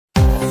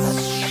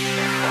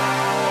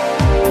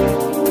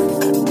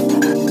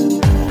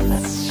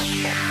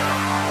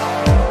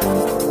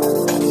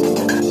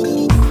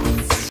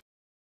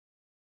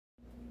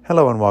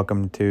Hello and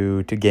welcome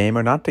to Game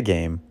or Not to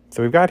Game.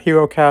 So we've got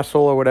Hero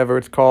Castle or whatever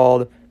it's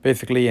called,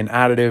 basically an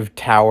additive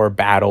tower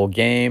battle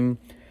game.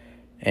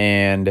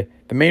 And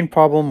the main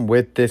problem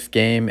with this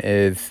game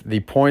is the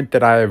point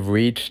that I have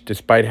reached,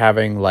 despite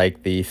having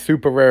like the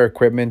super rare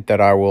equipment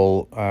that I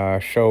will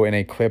show in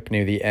a clip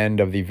near the end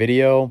of the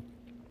video.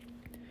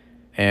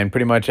 And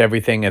pretty much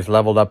everything as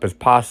leveled up as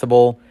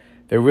possible.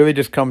 There really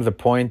just comes a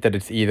point that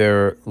it's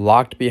either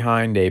locked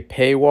behind a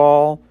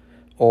paywall,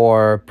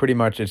 or pretty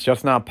much it's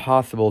just not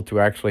possible to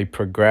actually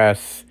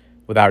progress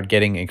without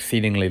getting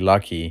exceedingly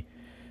lucky.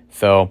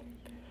 So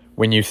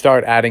when you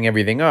start adding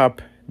everything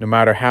up, no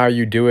matter how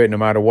you do it, no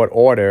matter what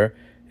order,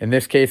 in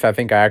this case I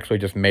think I actually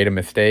just made a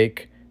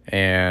mistake,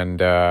 and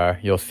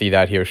you'll see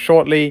that here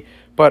shortly.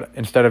 But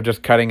instead of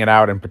just cutting it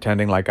out and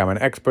pretending like I'm an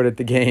expert at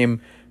the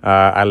game,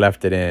 I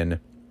left it in.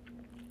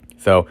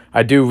 So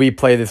I do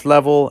replay this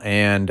level,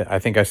 and I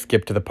think I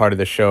skipped to the part of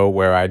the show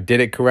where I did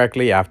it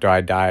correctly after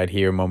I died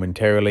here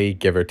momentarily,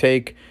 give or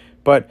take.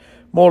 But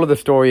moral of the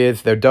story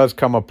is there does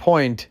come a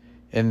point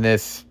in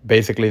this,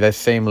 basically this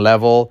same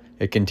level.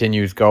 It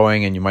continues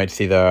going, and you might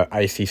see the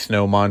icy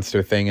snow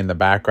monster thing in the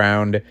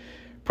background.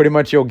 Pretty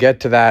much you'll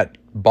get to that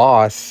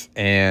boss,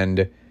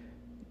 and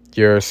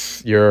your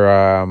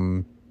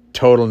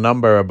total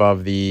number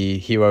above the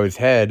hero's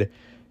head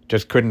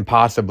just couldn't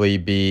possibly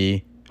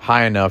be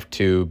high enough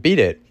to beat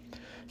it.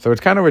 So it's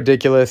kind of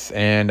ridiculous,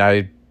 and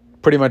I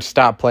pretty much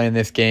stopped playing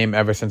this game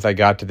ever since I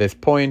got to this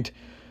point.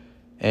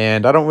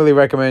 And I don't really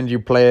recommend you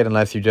play it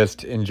unless you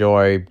just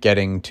enjoy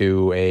getting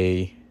to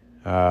a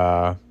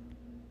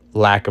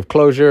lack of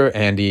closure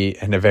and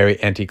a very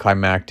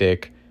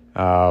anticlimactic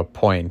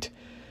point.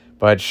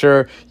 But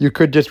sure, you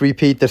could just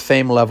repeat the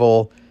same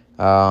level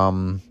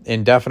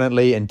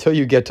indefinitely until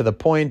you get to the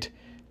point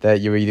that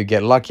you either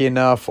get lucky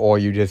enough or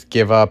you just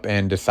give up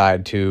and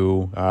decide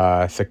to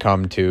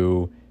succumb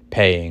to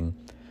paying.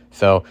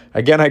 So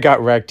again, I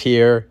got wrecked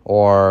here,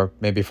 or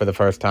maybe for the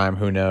first time,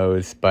 who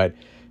knows. But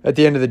at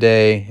the end of the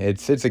day,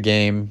 it's a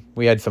game.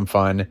 We had some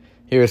fun.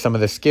 Here are some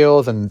of the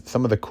skills and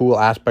some of the cool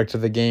aspects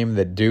of the game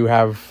that do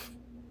have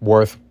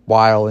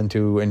worthwhile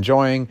into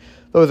enjoying.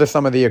 Those are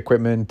some of the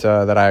equipment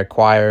that I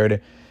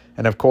acquired.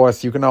 And of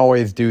course, you can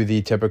always do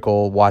the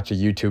typical watch a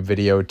YouTube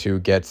video to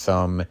get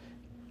some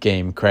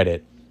game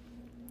credit.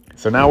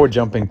 So now we're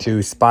jumping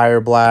to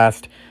Spire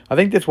Blast. I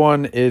think this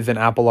one is an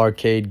Apple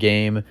Arcade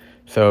game,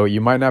 so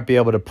you might not be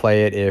able to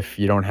play it if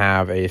you don't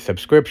have a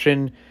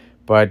subscription.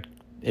 But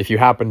if you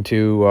happen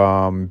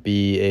to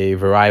be a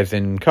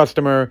Verizon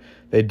customer,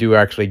 they do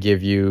actually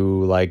give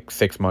you like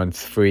 6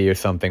 months free or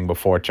something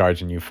before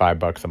charging you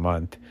 $5 a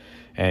month.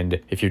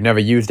 And if you've never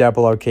used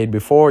Apple Arcade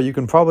before, you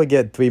can probably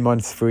get 3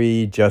 months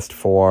free just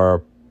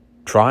for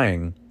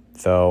trying.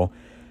 So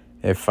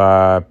if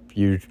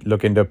you're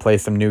looking to play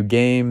some new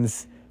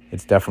games,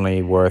 it's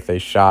definitely worth a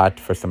shot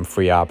for some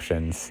free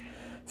options.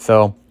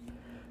 So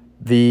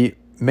the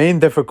main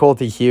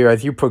difficulty here,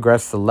 as you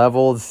progress the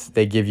levels,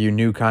 they give you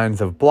new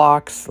kinds of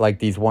blocks, like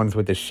these ones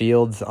with the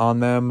shields on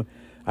them.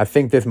 I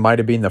think this might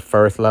have been the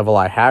first level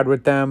I had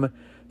with them,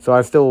 so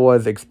I still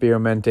was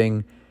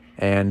experimenting.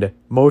 And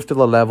most of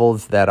the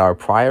levels that are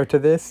prior to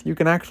this, you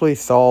can actually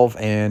solve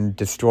and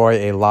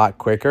destroy a lot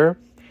quicker.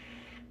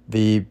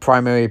 The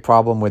primary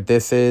problem with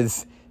this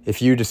is, if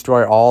you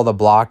destroy all the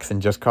blocks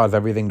and just cause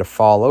everything to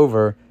fall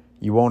over,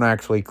 you won't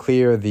actually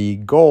clear the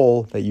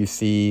goal that you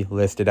see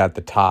listed at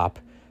the top.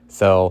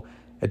 So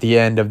at the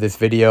end of this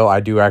video, I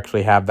do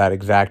actually have that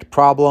exact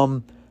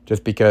problem,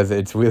 just because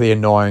it's really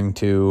annoying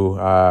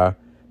to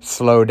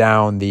slow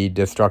down the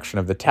destruction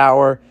of the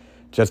tower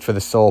just for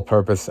the sole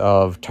purpose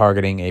of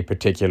targeting a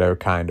particular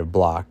kind of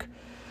block.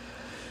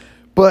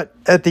 But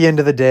at the end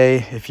of the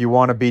day, if you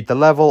want to beat the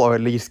level or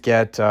at least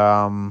get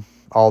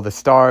all the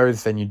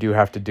stars, then you do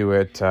have to do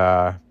it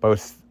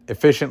both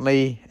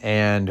efficiently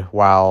and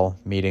while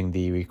meeting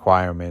the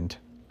requirement.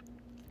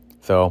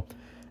 So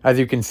as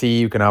you can see,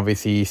 you can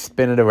obviously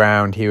spin it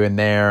around here and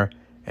there,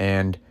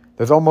 and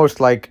there's almost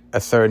like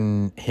a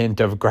certain hint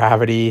of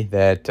gravity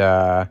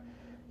that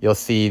you'll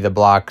see the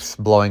blocks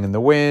blowing in the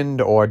wind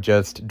or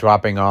just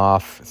dropping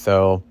off.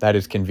 So that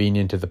is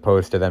convenient as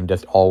opposed to them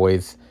just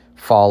always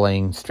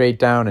falling straight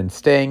down and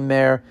staying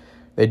there.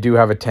 They do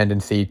have a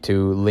tendency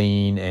to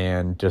lean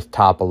and just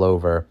topple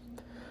over.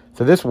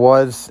 So this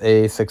was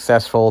a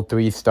successful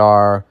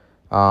 3-star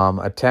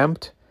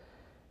attempt.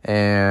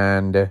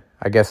 And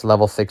I guess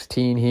level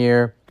 16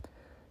 here.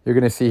 You're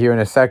going to see here in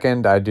a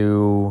second, I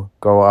do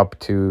go up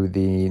to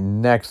the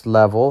next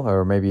level,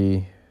 or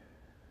maybe...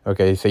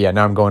 Okay, so yeah,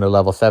 now I'm going to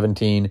level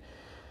 17.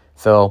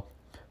 So,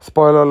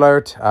 spoiler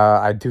alert,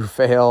 I do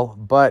fail,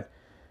 but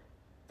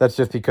that's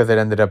just because it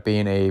ended up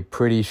being a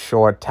pretty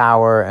short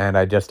tower, and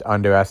I just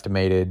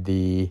underestimated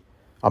the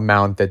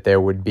amount that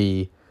there would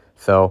be.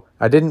 So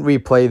I didn't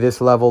replay this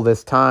level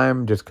this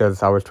time, just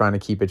because I was trying to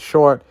keep it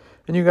short,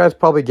 and you guys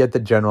probably get the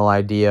general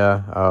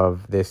idea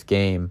of this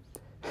game.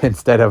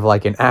 Instead of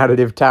like an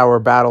additive tower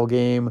battle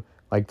game,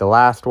 like the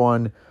last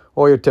one,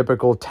 or your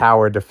typical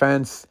tower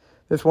defense,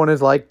 this one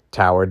is like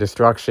tower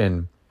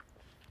destruction.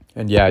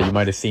 And yeah, you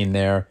might have seen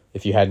there,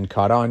 if you hadn't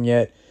caught on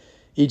yet.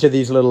 Each of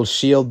these little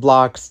shield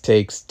blocks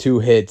takes 2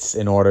 hits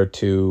in order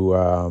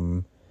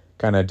to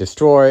kind of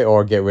destroy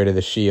or get rid of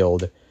the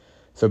shield.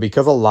 So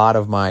because a lot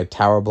of my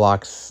tower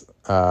blocks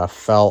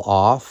fell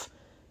off,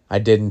 I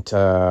didn't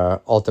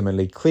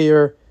ultimately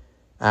clear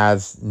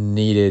as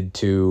needed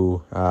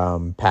to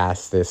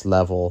pass this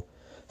level.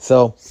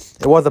 So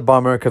it was a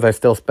bummer because I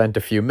still spent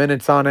a few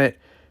minutes on it.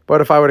 But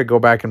if I were to go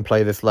back and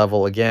play this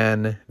level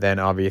again, then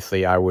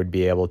obviously I would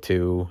be able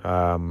to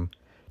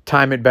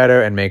time it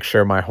better and make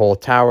sure my whole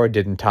tower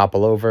didn't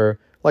topple over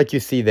like you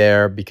see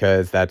there,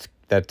 because that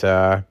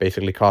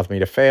basically caused me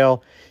to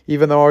fail,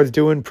 even though I was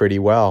doing pretty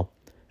well.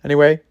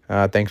 Anyway,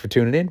 thanks for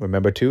tuning in.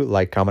 Remember to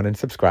like, comment, and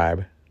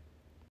subscribe.